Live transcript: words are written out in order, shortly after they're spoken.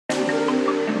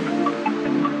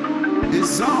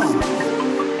It's on.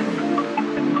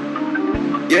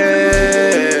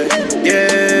 Yeah,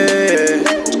 yeah.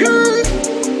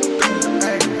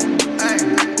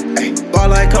 Ay, ball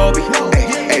like Kobe.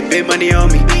 Ay, big money on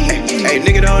me. Ay,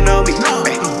 nigga don't know me.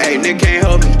 Ay, nigga can't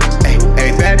hold me.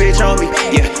 Ay, bad bitch on me.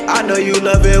 Yeah, I know you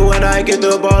love it when I get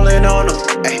the ballin' on them.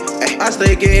 Ay, I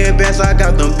stay getting bands, I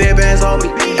got them big bands on me.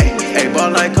 Ay,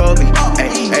 ball like Kobe.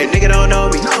 Ay, nigga don't know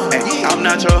me. Ay, I'm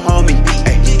not your homie.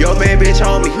 Ay, your main bitch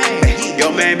on me. Ay,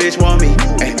 your main bitch want me.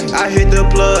 Ay, I hit the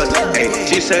plug. Ay,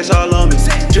 she says all on me.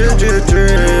 Drip, drip,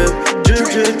 drip. Drip,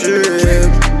 drip,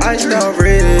 drip. Iced out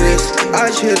wrist.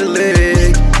 I hit the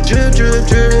leg. Drip, drip,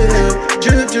 drip.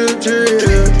 Drip, drip,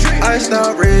 drip. Iced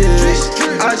out wrist.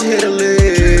 I hit the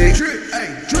leg.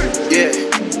 Yeah.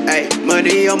 Ay,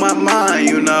 money on my mind,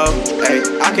 you know. Ay,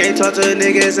 I can't talk to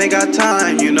niggas, ain't got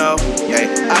time, you know. Ay,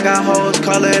 I got hoes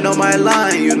calling on my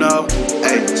line, you know.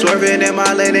 Ay, swerving in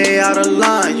my lane, they out of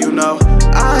line, you know.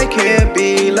 I can't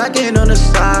be lacking on the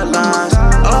sidelines.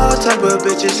 All type of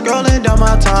bitches scrolling down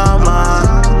my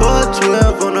timeline. But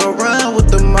 12 on the run with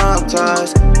the mob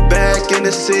ties. Back in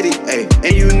the city, ayy,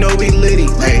 and you know we litty,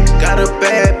 ayy. Got a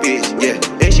bad bitch, yeah,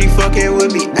 and she fucking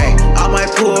with me, ayy. I might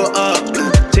pull up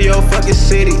to your fucking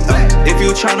city, if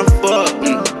you tryna fuck,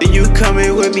 then you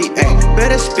coming with me, ayy.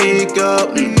 Better speak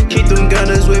up, keep them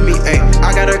gunners with me, ayy.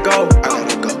 I gotta go,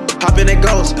 hop in that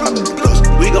ghost,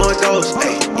 we going ghost,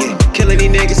 ayy, yeah. Killing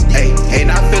these niggas, ayy,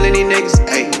 not feeling these niggas,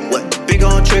 ayy. What? Big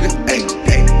on trigger, ayy,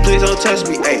 please don't touch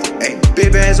me, ayy.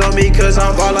 Big bands on me, cause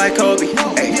I'm ball like Kobe,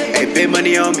 ayy, big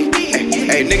money on me,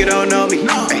 ayy, nigga don't know me,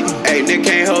 ayy, nigga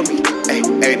can't hold me.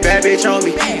 Ay, bad bitch on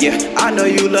me. Yeah, I know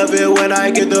you love it when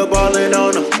I get the ballin'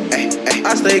 on them. Ay,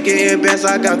 I stay getting bands,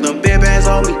 I got them big bands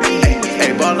on me.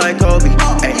 Ay, ball like Kobe.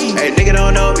 Ay, nigga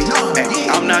don't know me. Ay,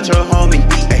 I'm not your homie.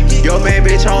 Ay, your main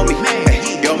bitch on me.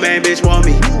 Ay, your main bitch want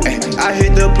me. Ay, I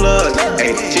hit the plug.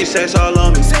 Ay, she says all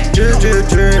on me. Drip, drip,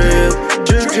 drip.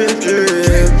 Drip, drip,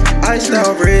 drip. Iced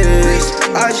out wrist.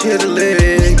 I hit the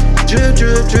leg. Drip,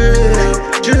 drip,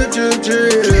 drip. Drip, drip,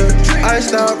 drip.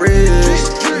 Iced out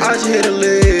wrist. I just hit a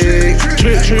leg.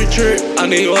 Drip, drip, drip. I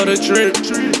need all the drip.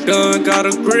 Gun got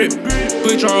a grip.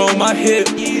 Quick draw on my hip.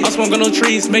 I'm smoking on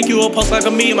trees. Make you a post like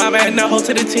a meme. I'm adding that hoe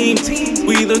to the team.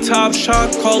 We the top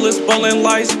shot. Call us ballin'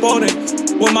 like sporting.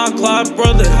 With my Glock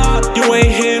brother. You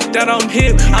ain't hip, that I'm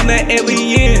hip. I'm that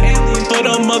alien. For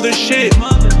the mother shit.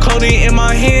 Codeine in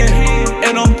my hand.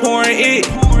 And I'm pouring it.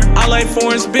 I like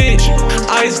foreigns, bitch.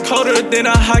 Ice colder than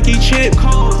a hockey chip.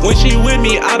 When she with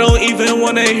me, I don't even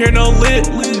wanna hear no lip.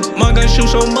 My gun shoot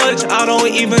so much, I don't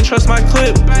even trust my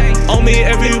clip. On me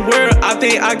everywhere, I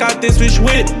think I got this bitch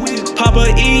whip. Papa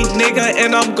E, nigga,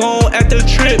 and I'm gone at the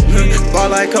trip. Ball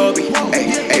like Kobe,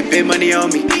 ayy, big money on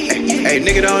me. Ayy,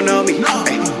 nigga don't know me.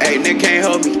 Ayy, nigga can't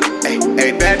hold me.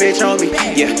 Ayy, bad bitch on me.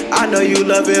 Yeah, I know you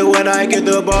love it when I get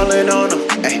the ballin' on them.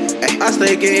 Ayy, I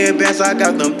stay getting bands, I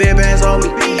got them big bands on me.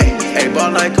 Ayy,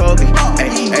 ball like Kobe.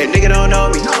 Ayy, nigga don't know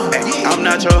me. Ayy, I'm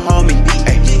not your homie.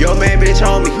 Ayy, your main bitch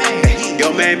on me. Ayy,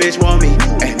 your main bitch want me.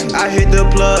 Ayy, I hit the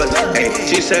plug. Ayy,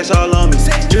 she says all on me.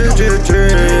 Drip, drip,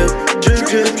 drip. Drip,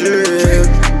 drip, drip.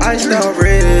 Iced out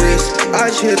wrist. I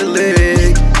hit the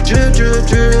leg. Drip, drip,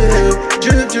 drip.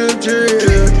 Drip, drip,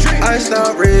 drip. Iced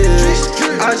out wrist.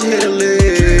 I hit the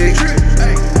leg.